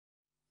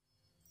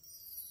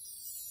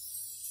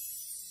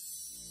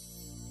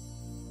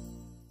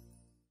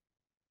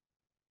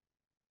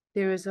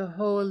There is a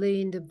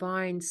holy and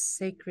divine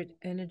sacred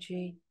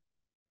energy.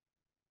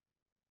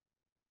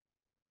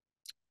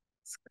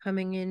 It's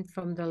coming in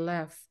from the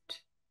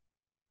left,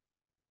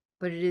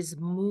 but it is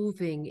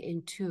moving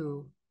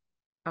into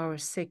our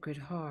sacred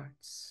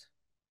hearts.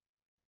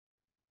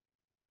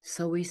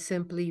 So we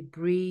simply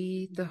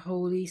breathe the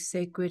holy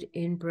sacred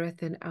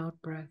in-breath and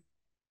out-breath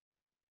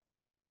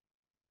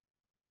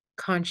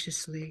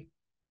consciously,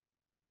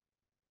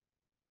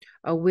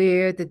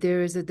 aware that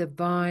there is a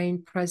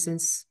divine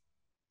presence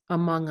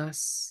among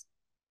us.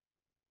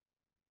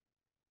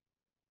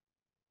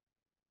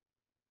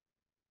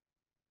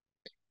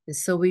 And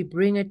so we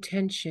bring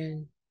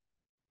attention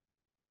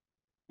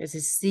as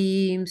it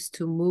seems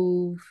to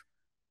move,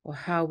 or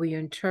how we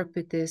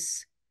interpret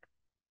this,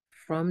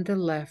 from the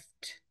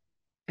left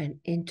and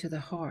into the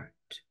heart.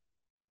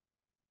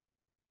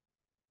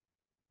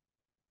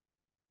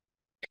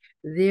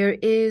 There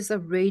is a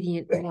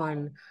radiant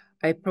one,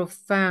 a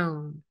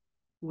profound,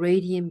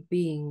 radiant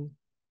being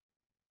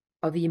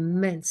of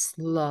immense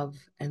love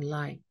and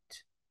light.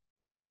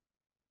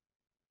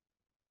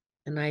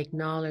 And I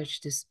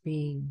acknowledge this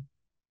being,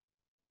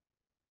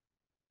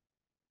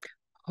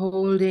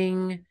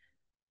 holding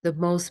the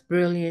most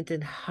brilliant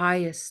and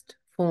highest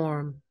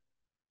form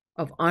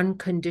of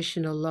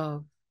unconditional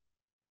love.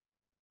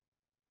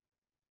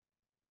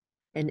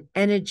 An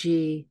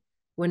energy,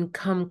 when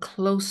come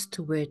close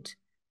to it,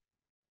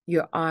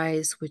 your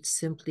eyes would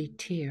simply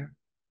tear.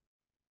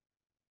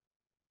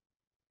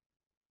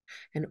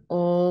 And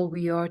all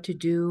we are to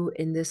do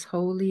in this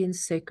holy and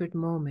sacred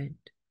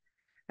moment,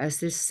 as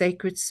this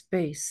sacred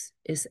space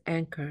is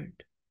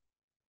anchored,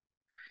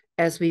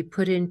 as we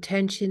put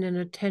intention and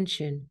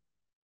attention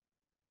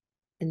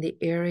in the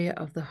area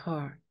of the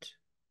heart,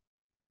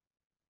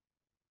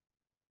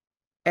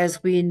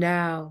 as we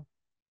now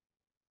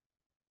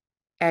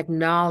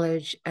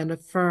acknowledge and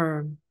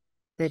affirm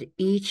that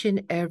each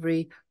and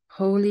every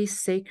holy,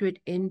 sacred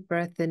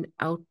in-breath and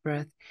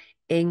out-breath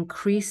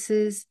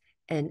increases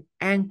and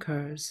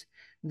anchors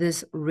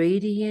this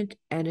radiant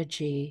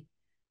energy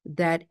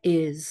that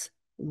is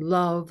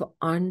love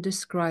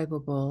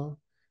undescribable,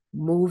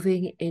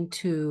 moving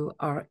into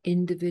our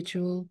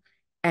individual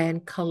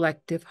and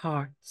collective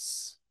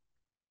hearts.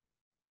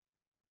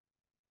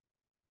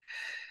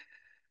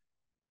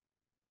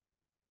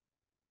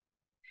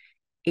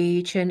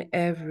 Each and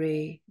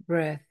every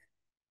breath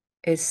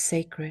is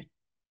sacred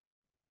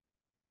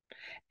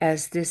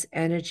as this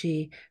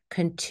energy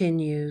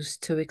continues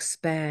to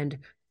expand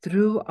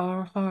through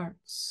our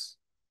hearts,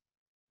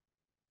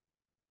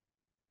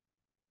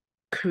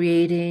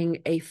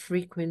 creating a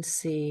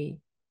frequency,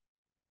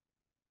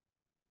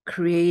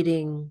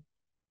 creating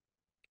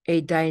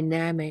a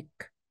dynamic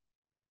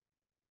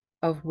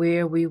of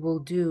where we will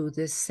do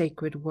this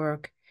sacred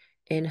work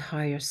in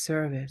higher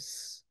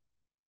service.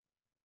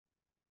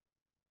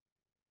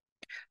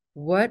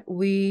 What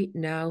we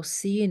now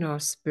see in our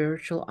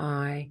spiritual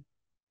eye,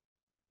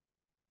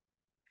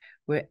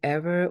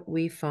 wherever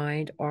we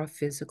find our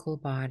physical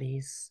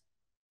bodies,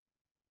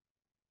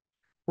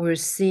 we're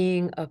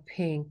seeing a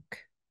pink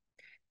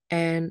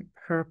and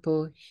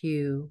purple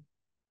hue,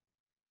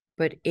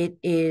 but it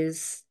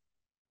is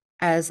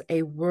as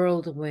a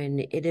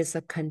whirlwind, it is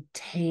a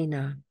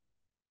container.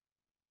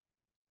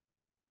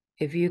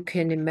 If you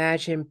can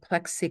imagine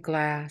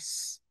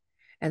plexiglass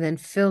and then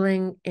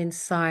filling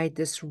inside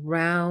this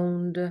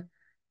round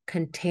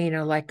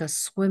container like a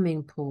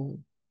swimming pool,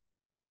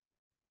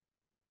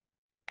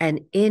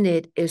 and in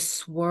it is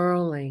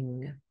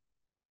swirling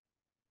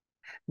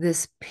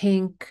this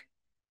pink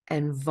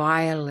and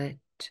violet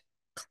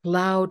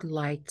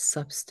cloud-like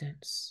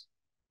substance.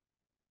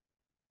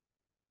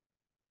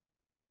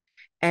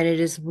 And it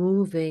is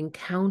moving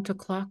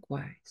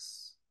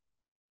counterclockwise.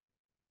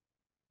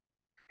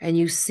 And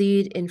you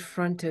see it in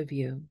front of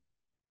you.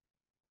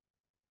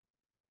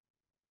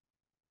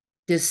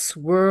 This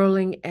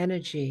swirling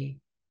energy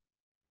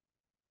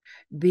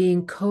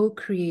being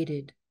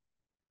co-created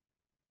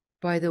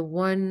by the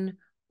one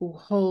who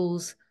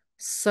holds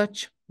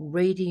such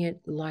radiant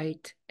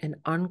light and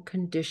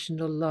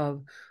unconditional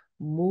love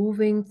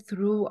moving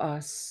through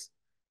us,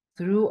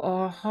 through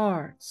our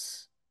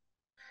hearts,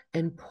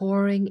 and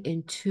pouring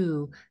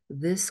into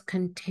this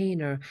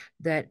container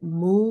that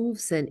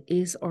moves and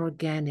is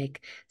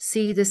organic.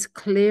 See this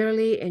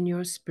clearly in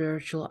your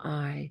spiritual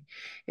eye.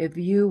 If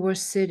you were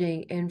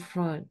sitting in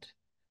front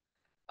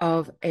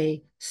of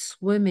a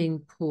swimming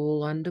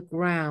pool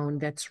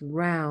underground that's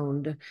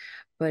round,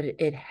 but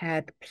it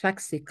had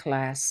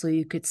plexiglass so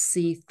you could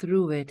see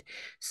through it.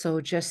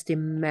 So just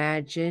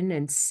imagine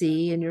and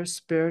see in your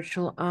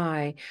spiritual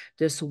eye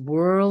this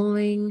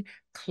whirling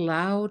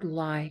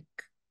cloud-like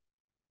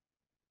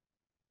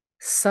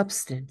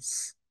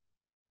substance.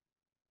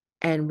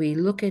 And we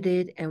look at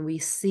it and we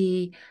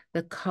see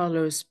the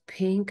colors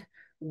pink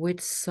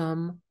with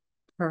some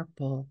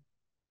purple,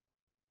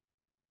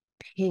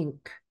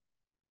 pink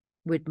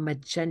with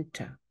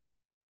magenta.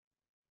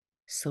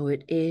 So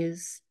it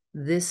is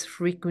this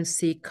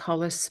frequency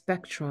color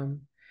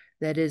spectrum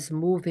that is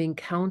moving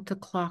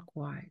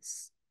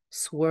counterclockwise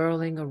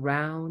swirling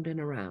around and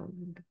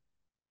around.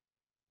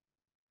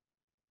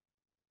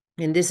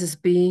 And this is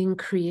being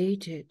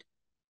created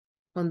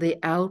from the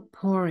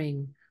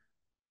outpouring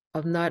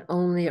of not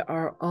only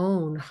our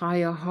own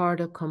higher heart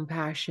of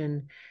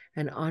compassion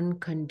and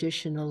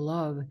unconditional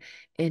love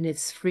in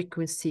its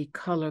frequency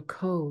color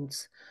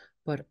codes,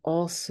 but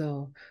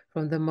also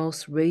from the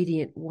most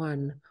radiant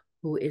one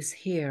who is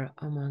here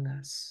among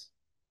us.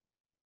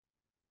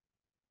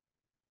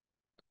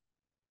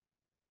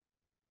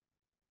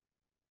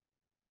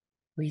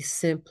 We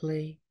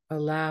simply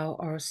allow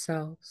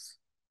ourselves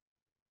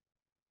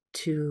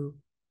to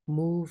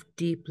move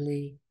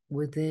deeply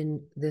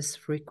within this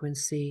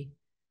frequency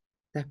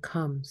that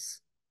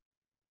comes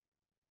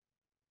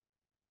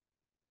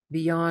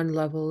beyond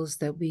levels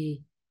that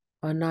we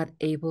are not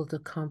able to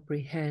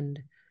comprehend,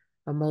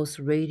 a most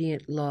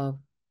radiant love,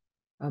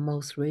 a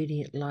most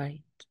radiant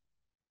light,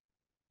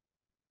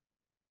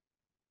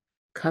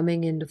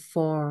 coming in the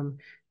form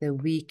that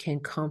we can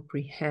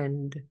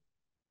comprehend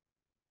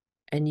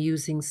and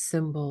using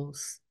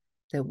symbols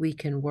that we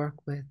can work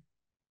with.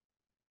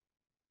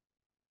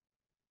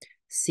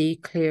 See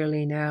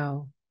clearly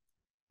now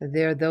that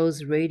there are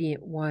those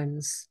radiant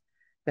ones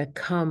that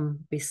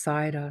come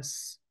beside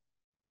us,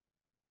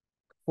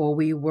 for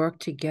we work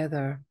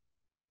together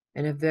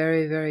in a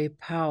very, very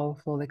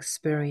powerful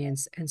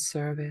experience and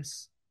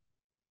service.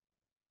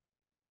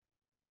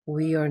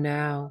 We are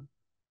now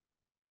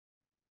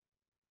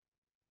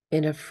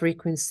in a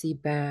frequency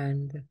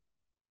band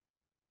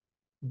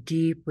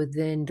deep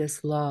within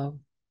this love,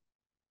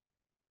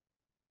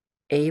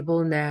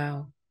 able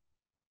now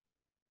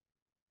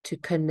to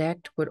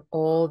connect with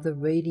all the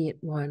radiant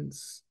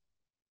ones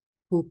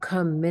who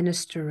come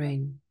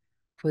ministering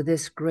for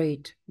this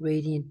great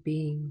radiant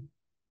being.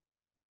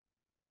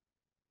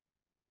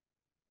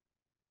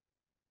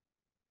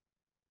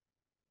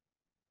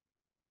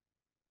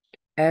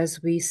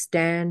 As we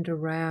stand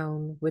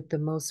around with the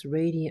most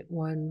radiant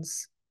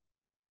ones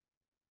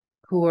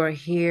who are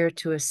here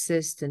to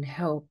assist and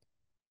help,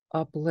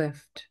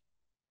 uplift,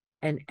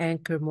 and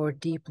anchor more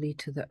deeply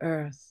to the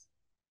earth.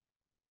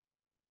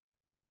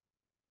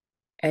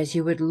 As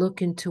you would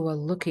look into a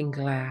looking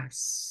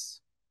glass,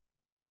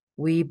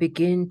 we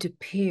begin to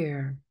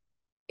peer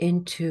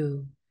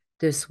into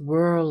this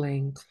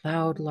whirling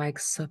cloud-like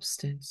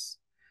substance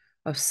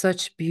of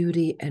such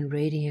beauty and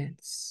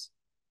radiance.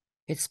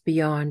 It's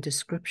beyond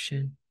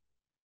description.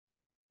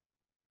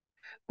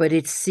 But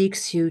it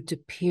seeks you to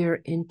peer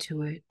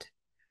into it,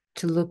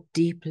 to look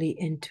deeply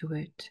into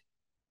it.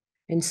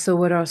 And so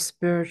with our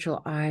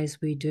spiritual eyes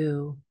we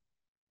do.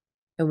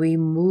 And we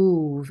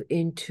move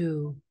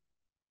into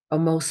a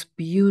most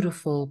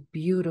beautiful,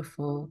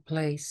 beautiful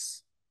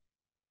place.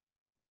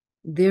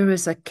 There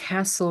is a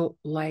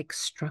castle-like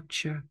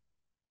structure.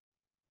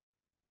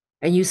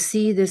 And you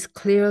see this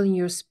clearly in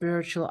your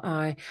spiritual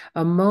eye,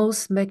 a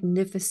most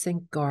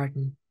magnificent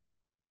garden.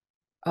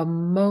 A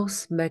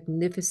most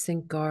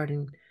magnificent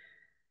garden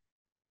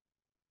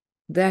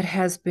that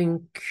has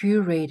been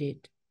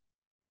curated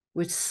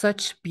with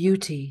such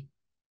beauty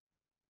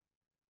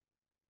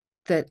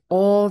that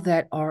all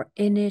that are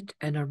in it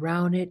and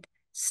around it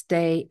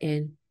stay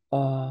in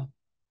awe.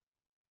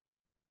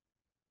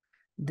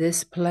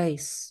 This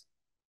place,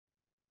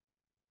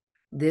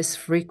 this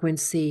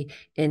frequency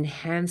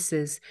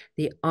enhances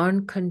the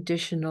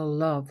unconditional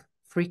love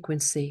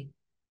frequency,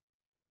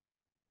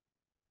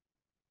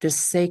 the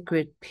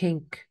sacred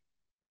pink,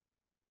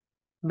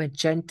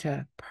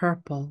 magenta,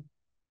 purple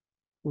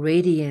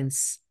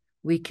radiance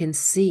we can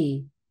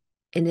see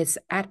in its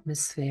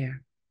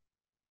atmosphere.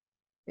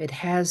 It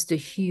has the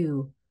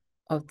hue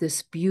of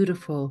this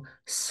beautiful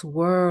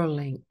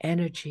swirling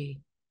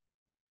energy,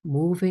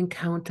 moving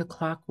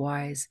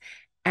counterclockwise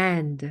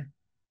and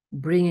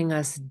bringing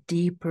us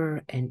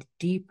deeper and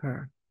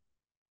deeper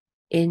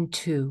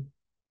into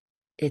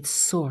its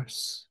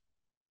source.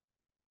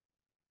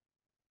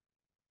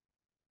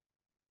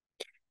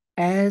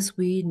 As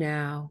we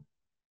now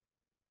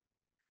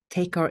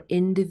take our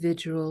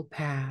individual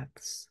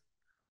paths,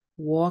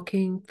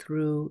 walking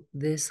through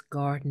this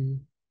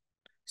garden,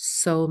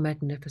 so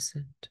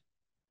magnificent,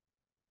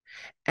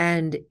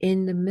 and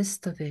in the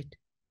midst of it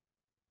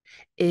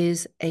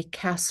is a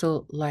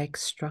castle-like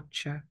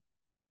structure.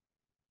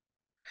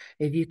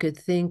 If you could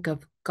think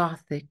of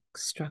Gothic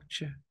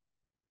structure,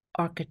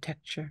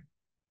 architecture,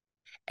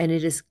 and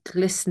it is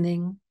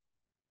glistening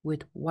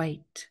with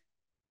white,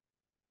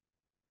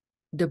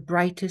 the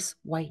brightest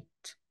white.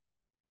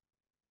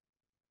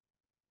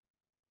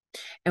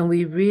 And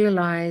we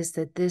realize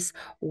that this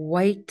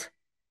white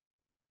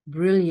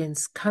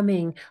brilliance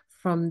coming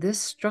from this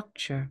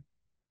structure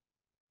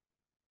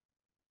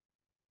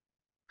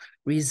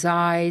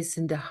resides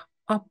in the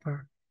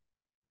upper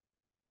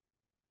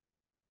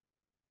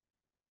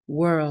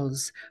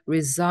worlds,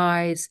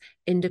 resides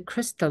in the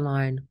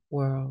crystalline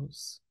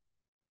worlds,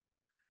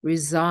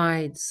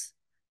 resides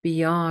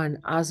beyond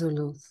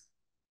Azuluth.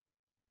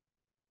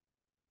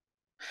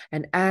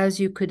 And as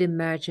you could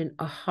imagine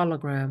a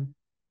hologram,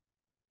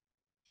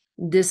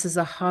 this is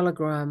a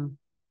hologram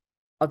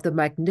of the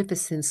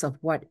magnificence of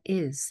what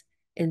is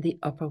in the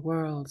upper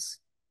worlds.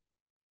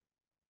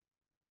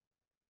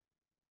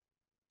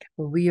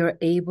 We are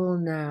able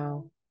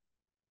now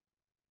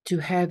to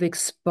have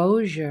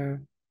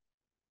exposure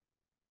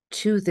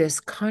to this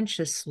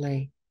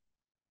consciously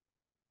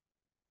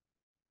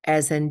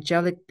as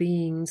angelic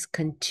beings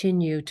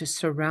continue to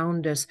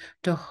surround us,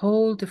 to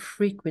hold the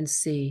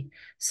frequency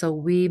so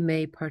we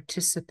may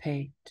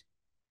participate,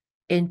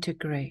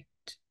 integrate.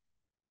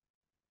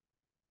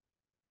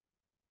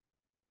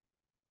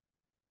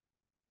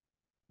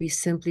 We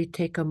simply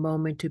take a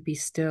moment to be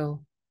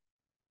still,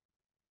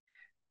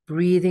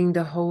 breathing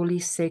the holy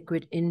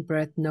sacred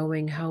in-breath,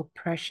 knowing how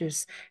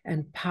precious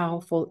and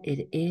powerful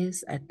it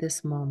is at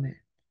this moment.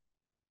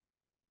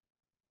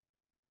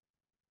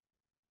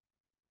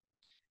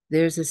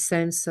 There's a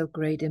sense of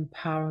great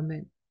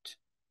empowerment.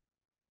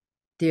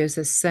 There's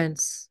a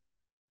sense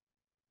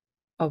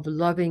of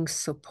loving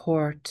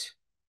support,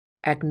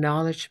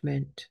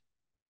 acknowledgement,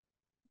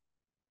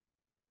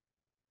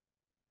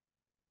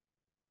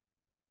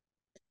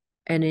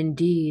 and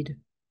indeed,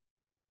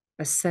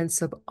 a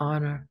sense of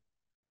honor.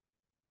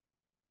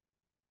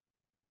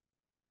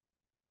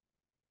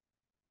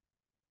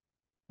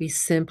 We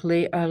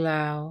simply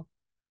allow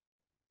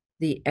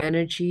the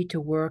energy to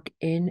work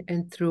in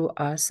and through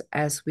us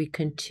as we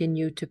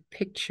continue to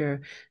picture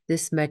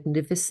this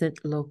magnificent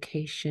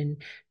location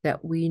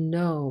that we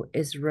know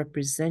is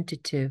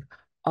representative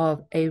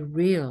of a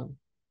real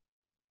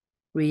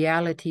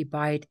reality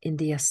bite in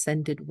the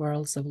ascended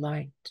worlds of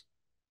light.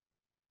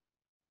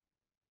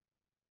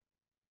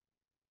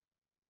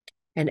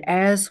 And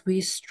as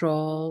we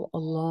stroll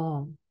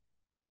along,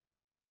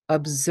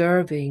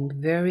 observing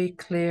very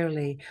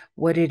clearly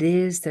what it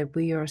is that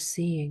we are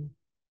seeing,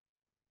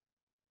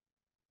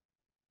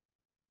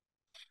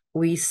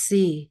 we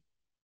see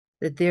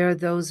that there are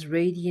those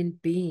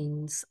radiant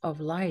beings of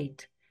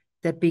light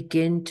that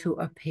begin to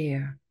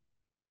appear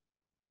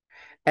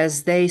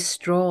as they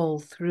stroll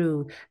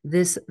through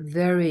this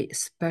very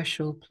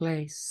special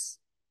place.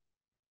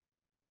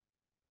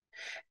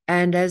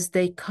 And as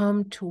they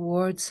come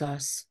towards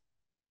us,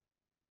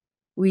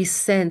 we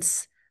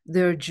sense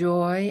their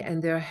joy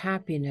and their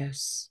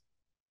happiness.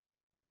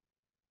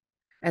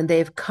 And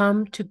they've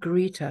come to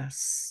greet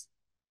us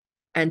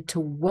and to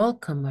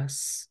welcome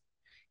us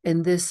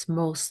in this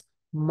most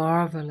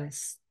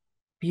marvelous,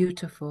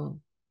 beautiful,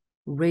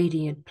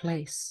 radiant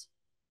place.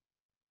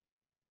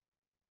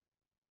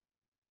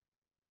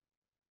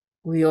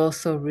 We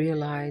also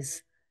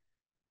realize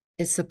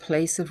it's a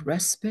place of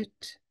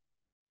respite,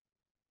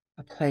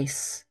 a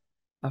place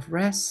of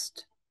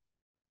rest,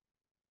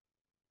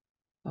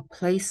 a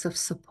place of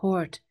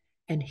support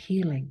and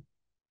healing.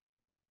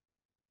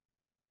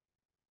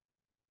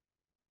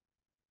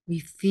 We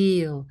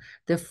feel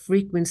the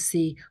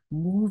frequency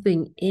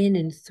moving in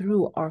and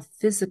through our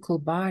physical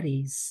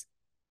bodies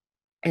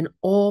and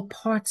all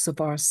parts of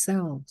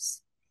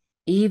ourselves.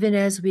 Even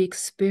as we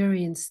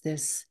experience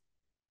this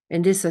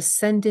and this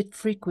ascended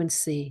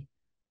frequency,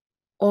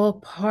 all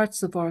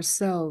parts of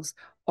ourselves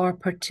are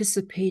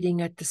participating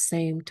at the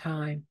same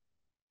time.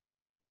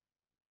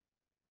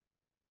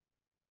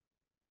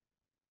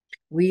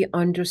 We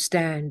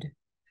understand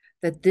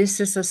that this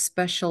is a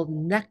special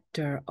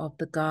nectar of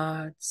the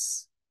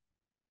gods,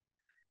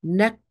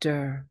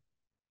 nectar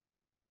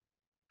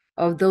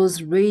of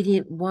those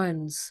radiant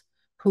ones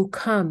who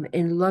come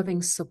in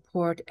loving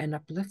support and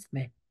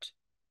upliftment.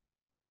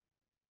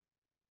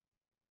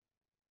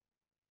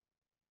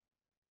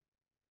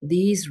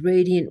 These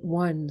radiant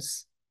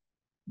ones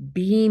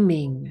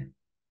beaming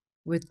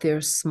with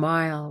their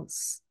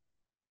smiles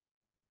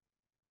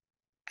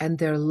and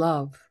their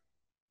love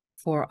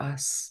for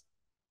us.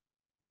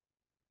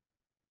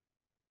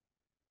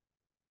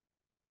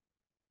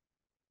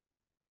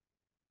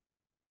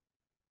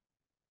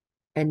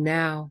 And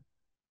now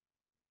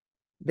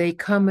they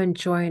come and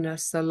join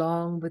us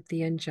along with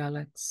the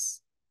angelics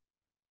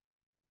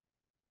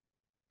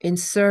in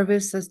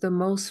service as the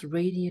most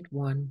radiant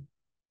one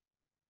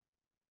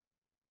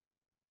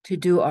to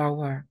do our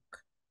work.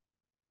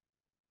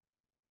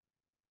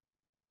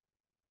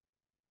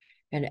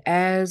 And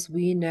as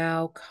we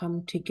now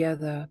come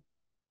together,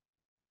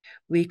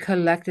 we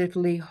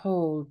collectively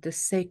hold the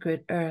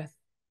sacred earth,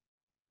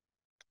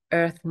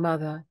 Earth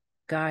Mother,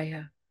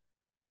 Gaia,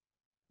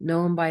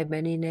 known by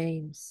many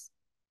names.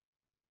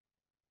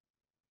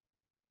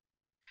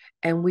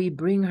 And we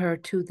bring her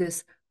to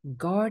this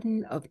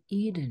Garden of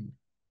Eden,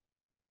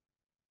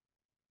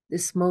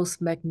 this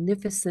most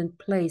magnificent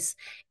place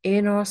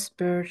in our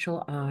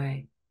spiritual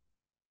eye.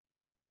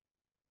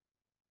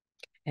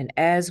 And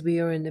as we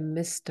are in the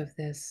midst of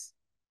this,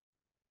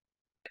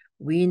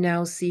 we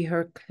now see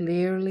her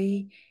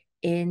clearly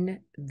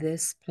in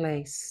this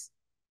place.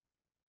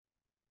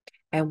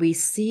 And we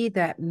see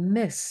that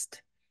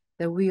mist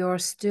that we are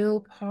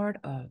still part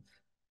of,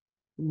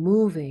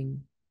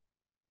 moving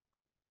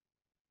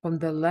from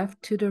the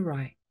left to the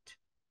right,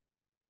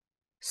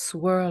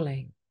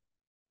 swirling.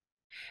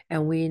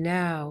 And we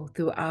now,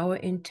 through our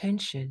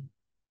intention,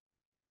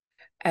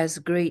 as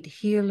great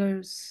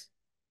healers,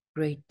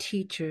 great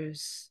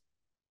teachers,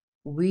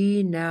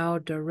 we now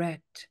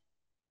direct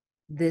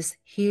this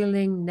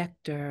healing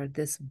nectar,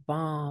 this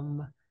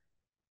balm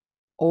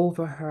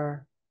over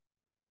her,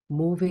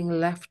 moving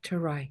left to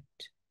right,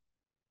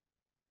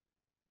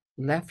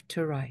 left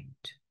to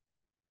right.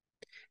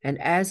 And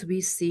as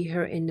we see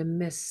her in the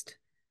midst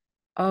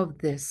of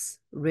this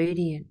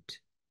radiant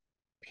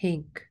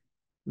pink,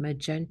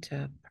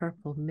 magenta,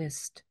 purple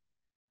mist,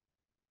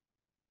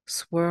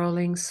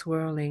 swirling,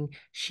 swirling,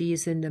 she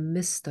is in the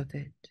midst of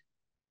it.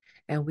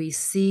 And we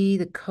see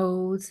the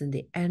codes and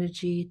the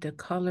energy, the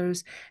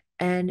colors,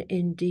 and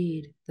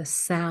indeed the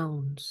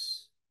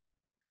sounds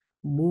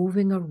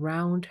moving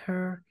around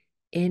her,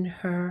 in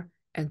her,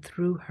 and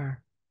through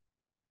her.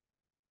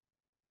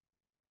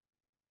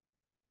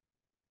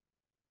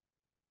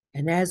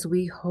 And as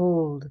we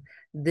hold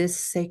this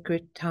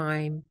sacred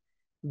time,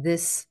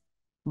 this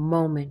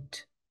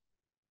moment,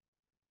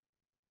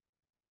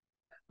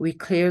 we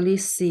clearly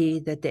see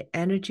that the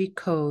energy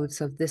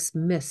codes of this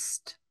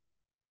mist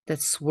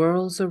that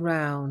swirls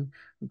around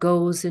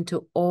goes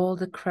into all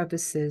the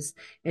crevices,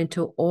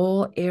 into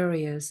all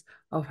areas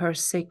of her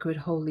sacred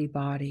holy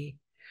body.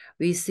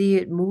 We see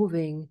it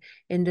moving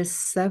in the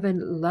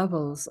 7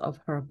 levels of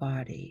her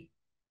body,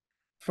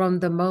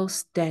 from the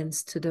most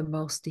dense to the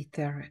most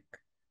etheric.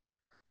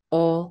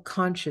 All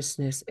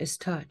consciousness is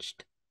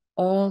touched.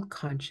 All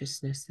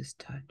consciousness is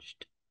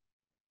touched.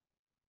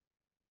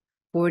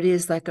 For it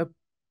is like a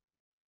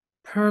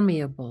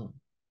permeable,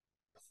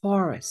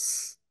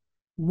 porous,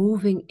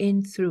 moving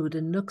in through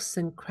the nooks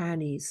and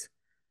crannies,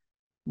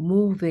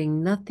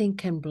 moving, nothing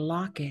can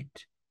block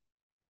it.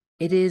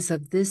 It is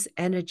of this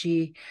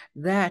energy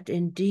that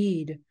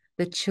indeed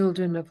the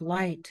children of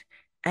light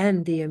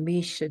and the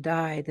Amish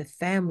Shaddai, the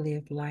family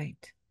of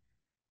light,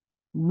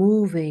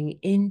 moving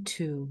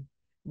into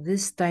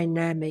this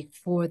dynamic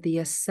for the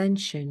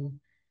ascension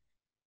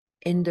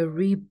in the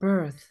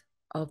rebirth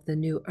of the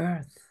new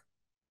earth.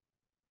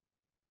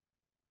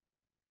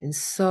 And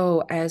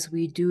so as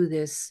we do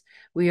this,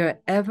 we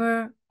are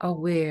ever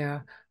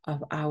aware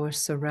of our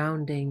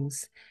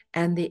surroundings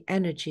and the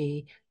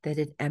energy that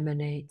it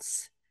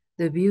emanates,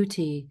 the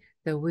beauty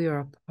that we are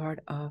a part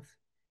of.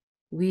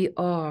 We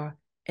are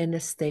in a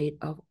state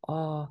of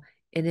awe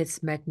in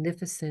its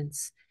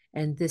magnificence,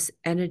 and this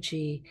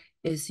energy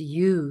is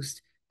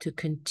used to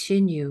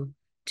continue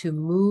to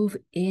move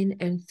in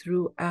and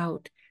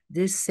throughout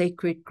this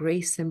sacred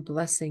grace and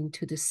blessing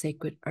to the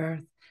sacred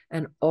earth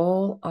and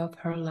all of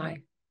her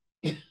life.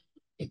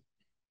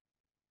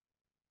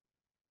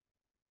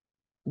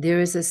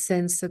 There is a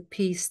sense of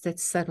peace that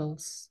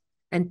settles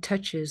and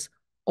touches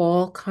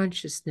all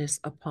consciousness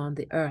upon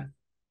the earth.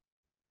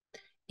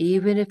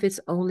 Even if it's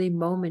only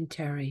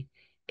momentary,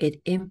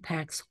 it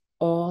impacts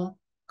all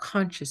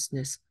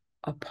consciousness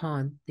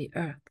upon the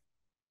earth.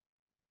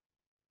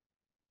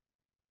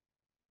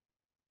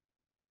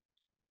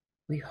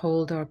 We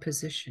hold our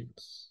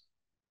positions,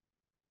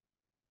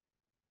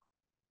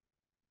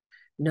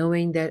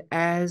 knowing that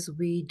as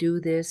we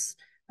do this,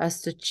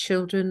 as the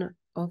children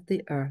of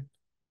the earth,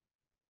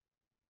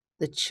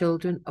 the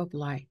children of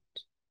light,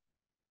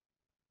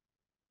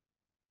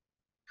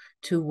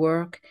 to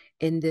work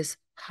in this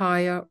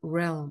higher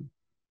realm,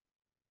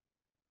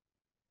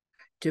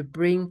 to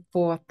bring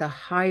forth the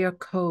higher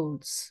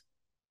codes,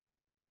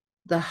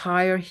 the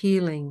higher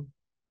healing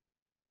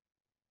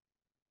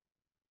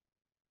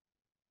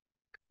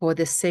for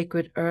the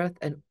sacred earth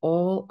and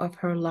all of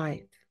her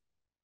life.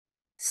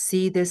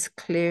 See this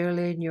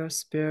clearly in your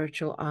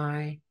spiritual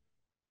eye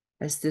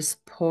as this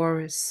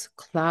porous,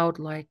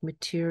 cloud-like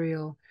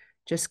material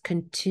just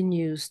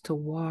continues to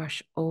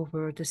wash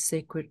over the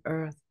sacred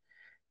earth,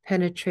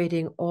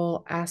 penetrating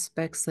all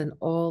aspects and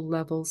all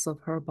levels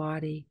of her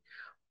body,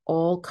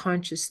 all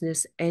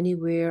consciousness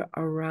anywhere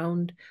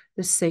around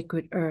the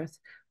sacred earth,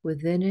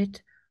 within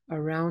it,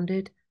 around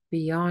it,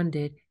 beyond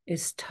it,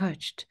 is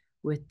touched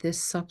with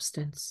this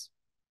substance.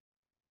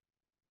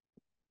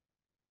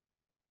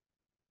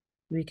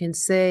 We can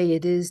say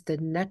it is the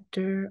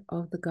nectar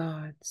of the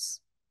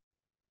gods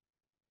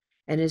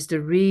and is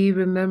the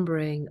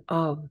remembering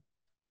of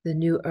the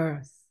new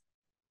earth,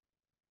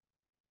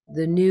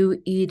 the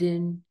new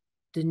Eden,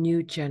 the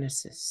new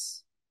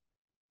Genesis,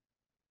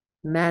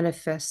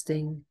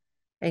 manifesting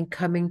and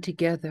coming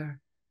together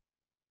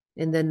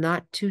in the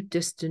not too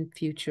distant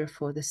future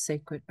for the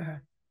sacred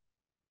earth,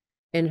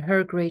 in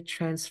her great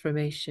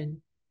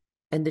transformation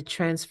and the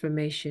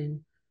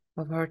transformation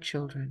of our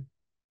children.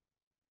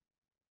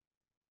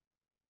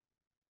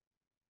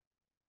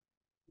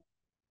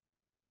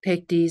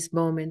 Take these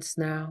moments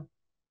now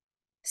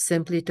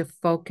simply to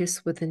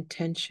focus with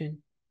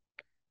intention.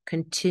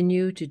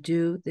 Continue to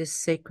do this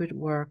sacred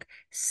work,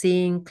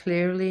 seeing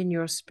clearly in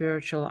your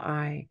spiritual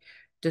eye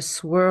the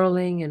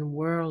swirling and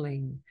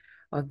whirling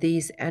of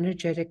these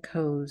energetic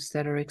codes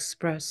that are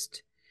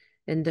expressed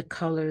in the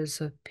colors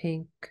of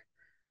pink,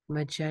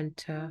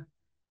 magenta,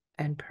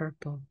 and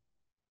purple.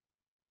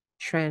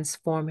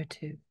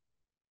 Transformative,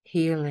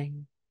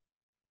 healing,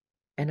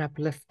 and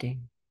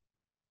uplifting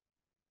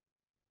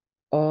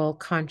all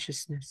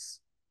consciousness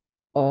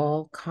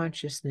all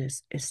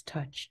consciousness is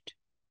touched.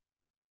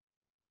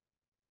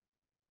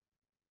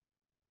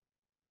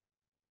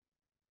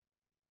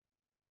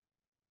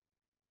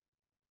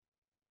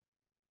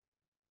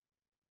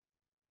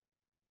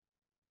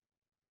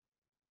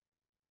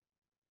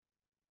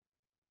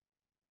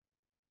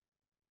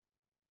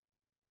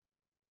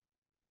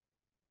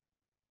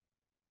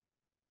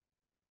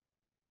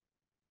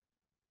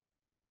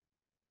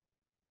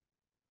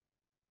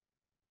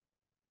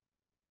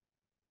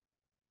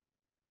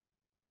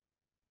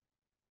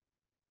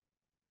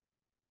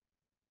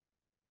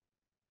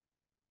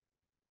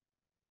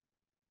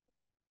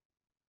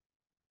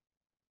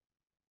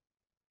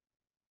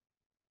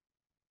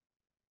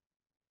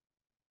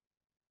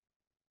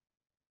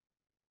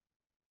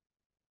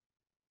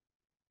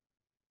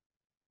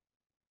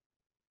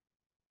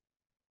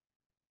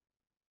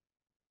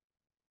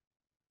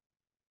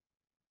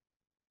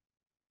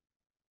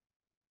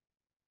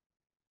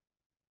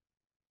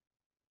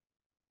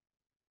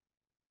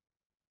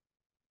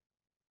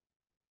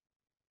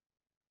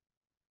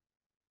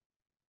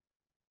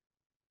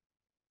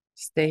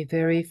 Stay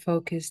very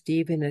focused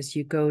even as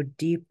you go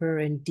deeper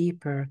and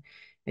deeper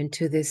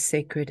into this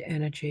sacred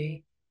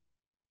energy.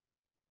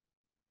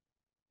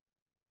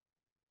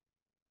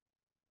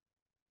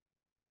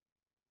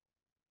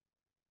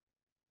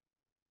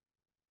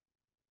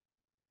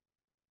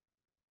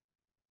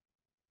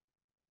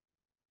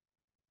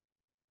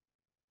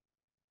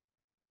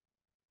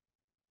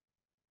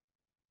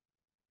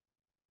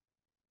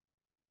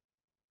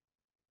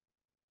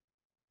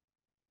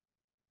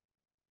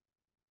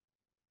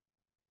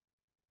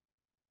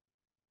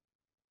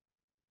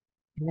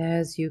 And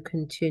as you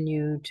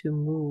continue to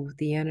move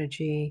the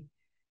energy,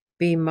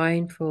 be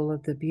mindful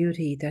of the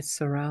beauty that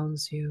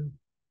surrounds you.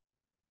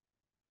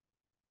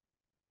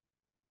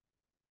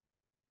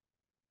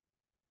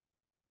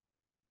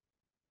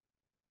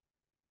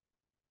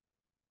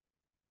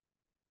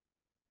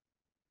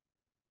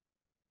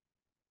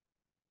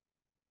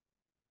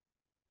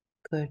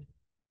 Good.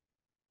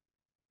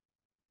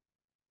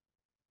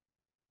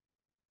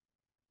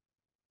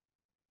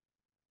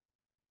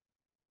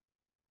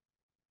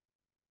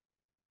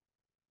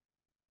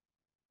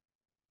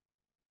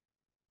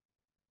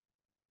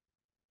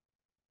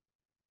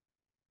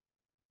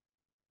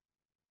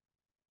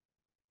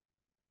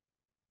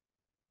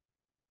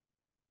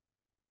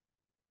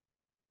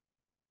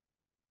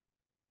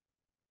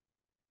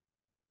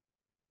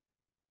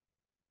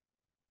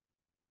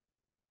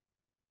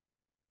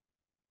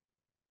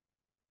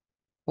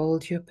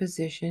 Hold your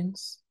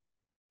positions.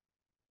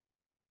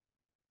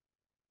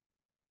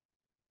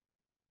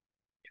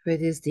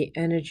 It is the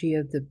energy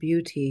of the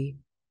beauty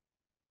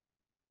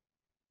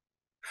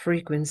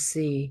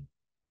frequency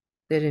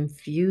that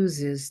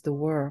infuses the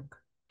work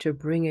to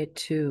bring it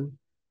to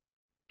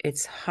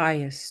its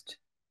highest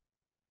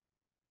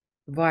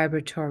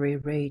vibratory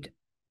rate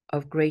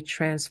of great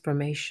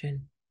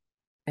transformation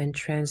and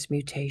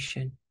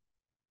transmutation.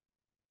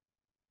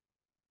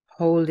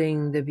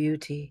 Holding the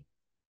beauty,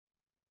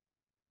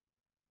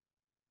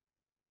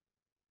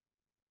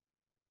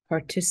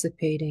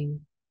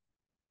 participating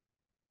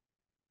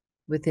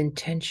with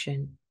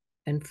intention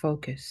and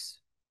focus.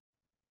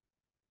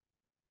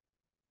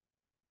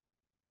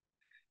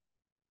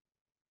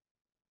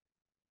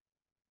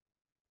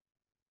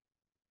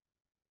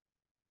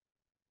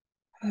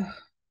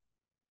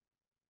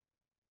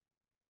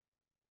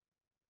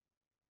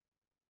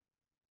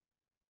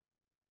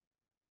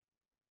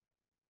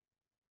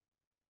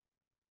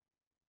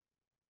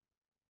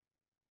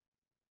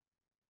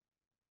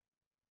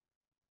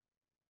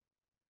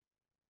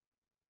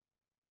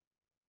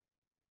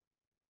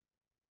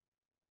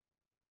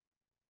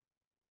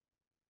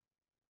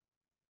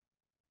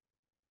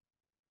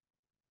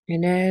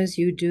 And as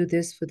you do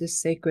this for the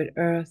sacred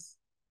earth,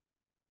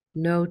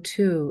 know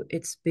too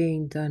it's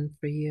being done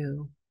for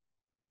you.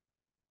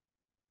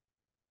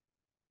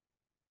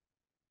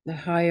 The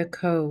higher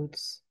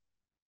codes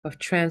of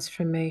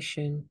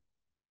transformation,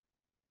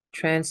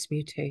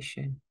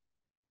 transmutation,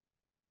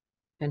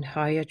 and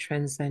higher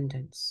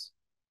transcendence,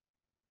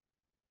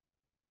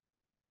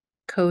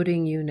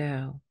 coding you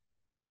now.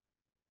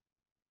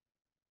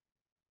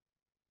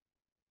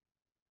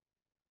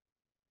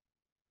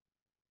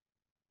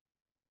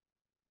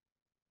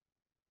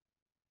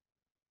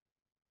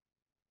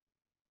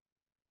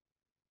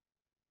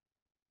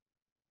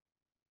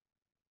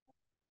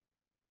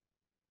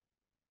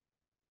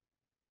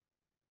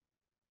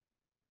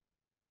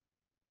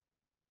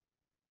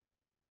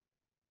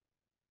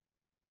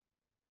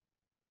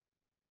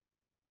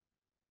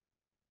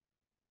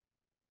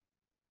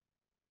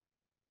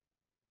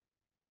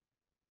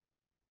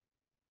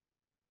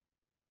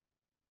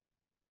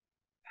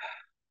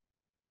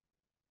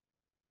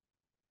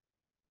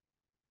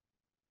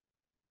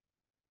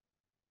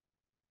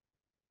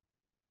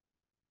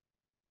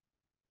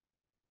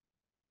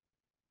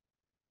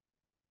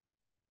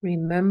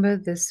 Remember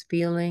this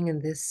feeling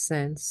and this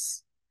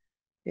sense.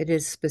 It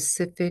is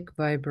specific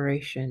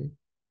vibration.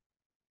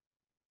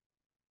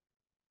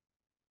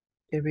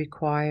 It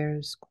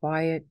requires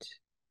quiet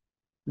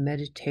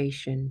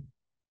meditation,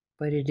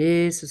 but it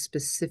is a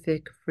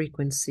specific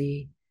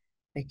frequency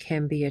that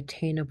can be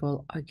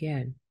attainable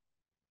again.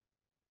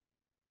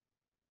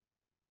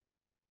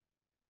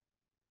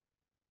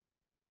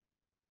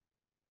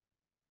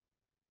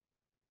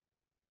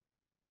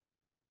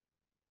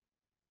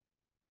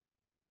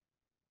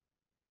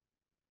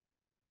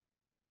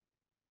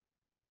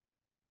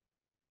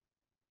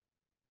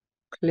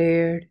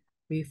 Cleared,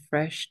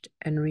 refreshed,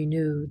 and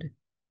renewed.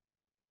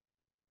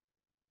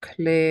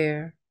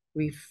 Clear,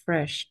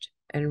 refreshed,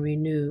 and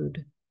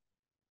renewed.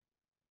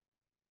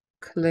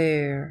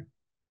 Clear,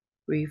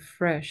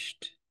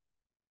 refreshed,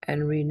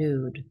 and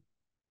renewed.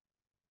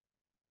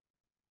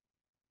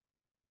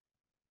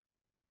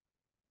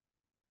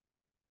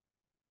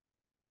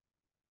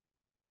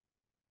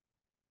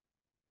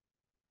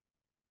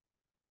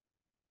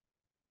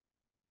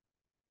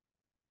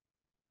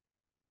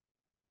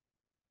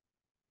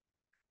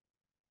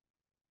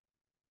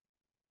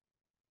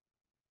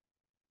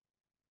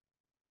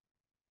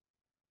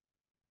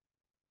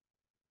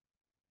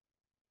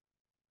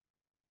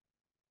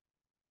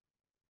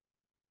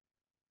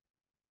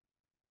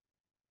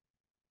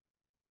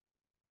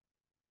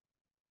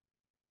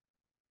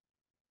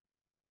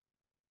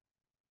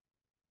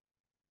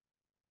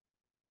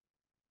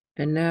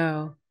 And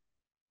now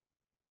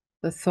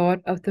the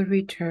thought of the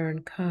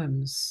return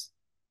comes,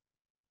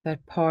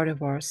 that part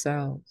of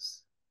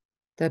ourselves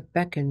that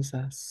beckons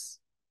us,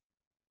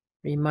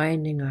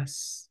 reminding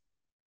us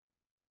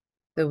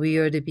that we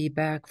are to be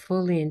back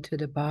fully into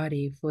the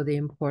body for the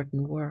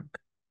important work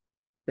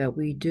that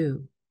we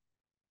do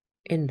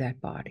in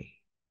that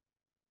body.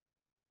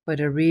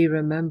 But a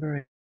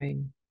re-remembering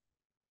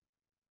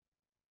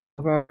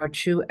of our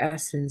true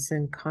essence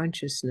and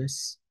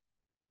consciousness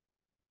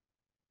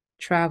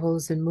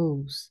travels and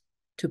moves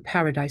to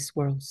paradise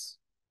worlds.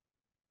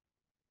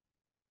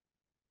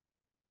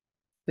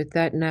 With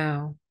that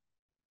now,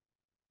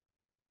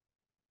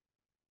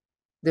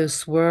 the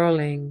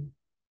swirling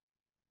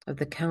of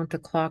the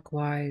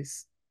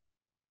counterclockwise,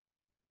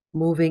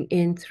 moving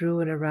in through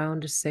and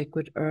around the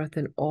sacred earth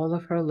in all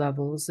of her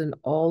levels and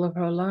all of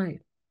her life,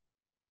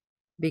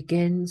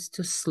 begins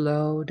to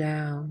slow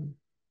down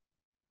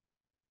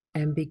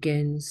and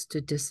begins to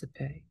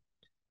dissipate.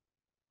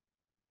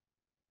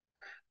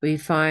 We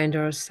find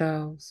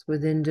ourselves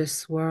within this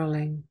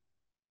swirling,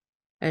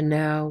 and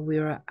now we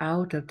are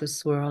out of the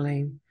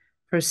swirling,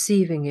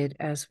 perceiving it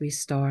as we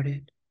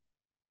started.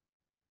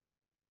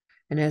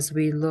 And as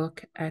we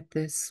look at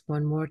this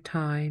one more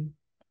time,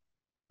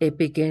 it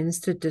begins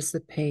to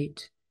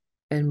dissipate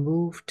and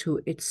move to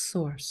its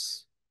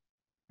source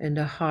in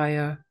the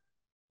higher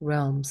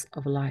realms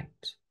of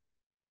light.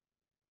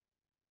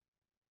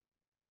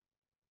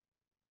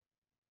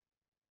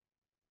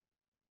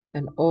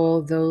 And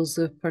all those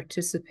who have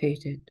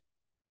participated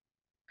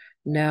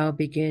now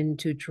begin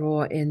to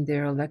draw in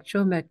their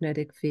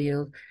electromagnetic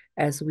field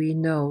as we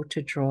know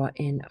to draw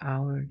in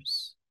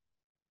ours,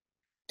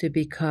 to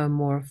become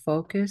more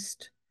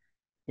focused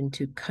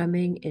into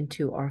coming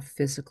into our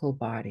physical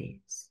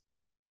bodies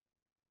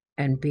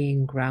and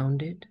being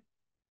grounded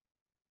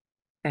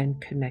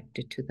and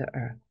connected to the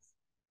earth.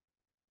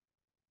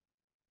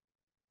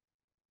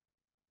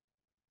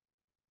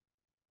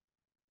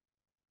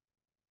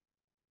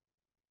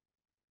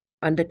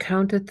 On the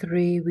count of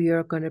three, we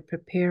are going to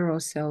prepare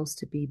ourselves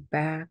to be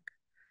back,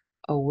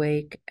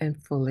 awake, and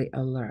fully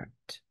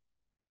alert.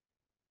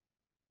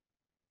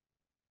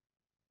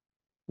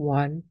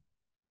 1,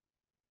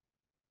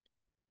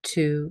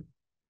 2,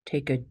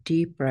 take a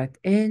deep breath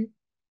in,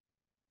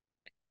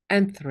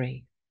 and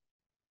 3.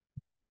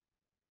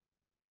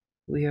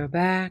 We are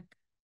back,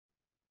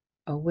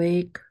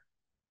 awake,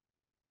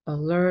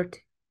 alert,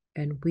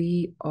 and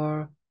we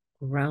are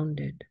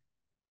grounded.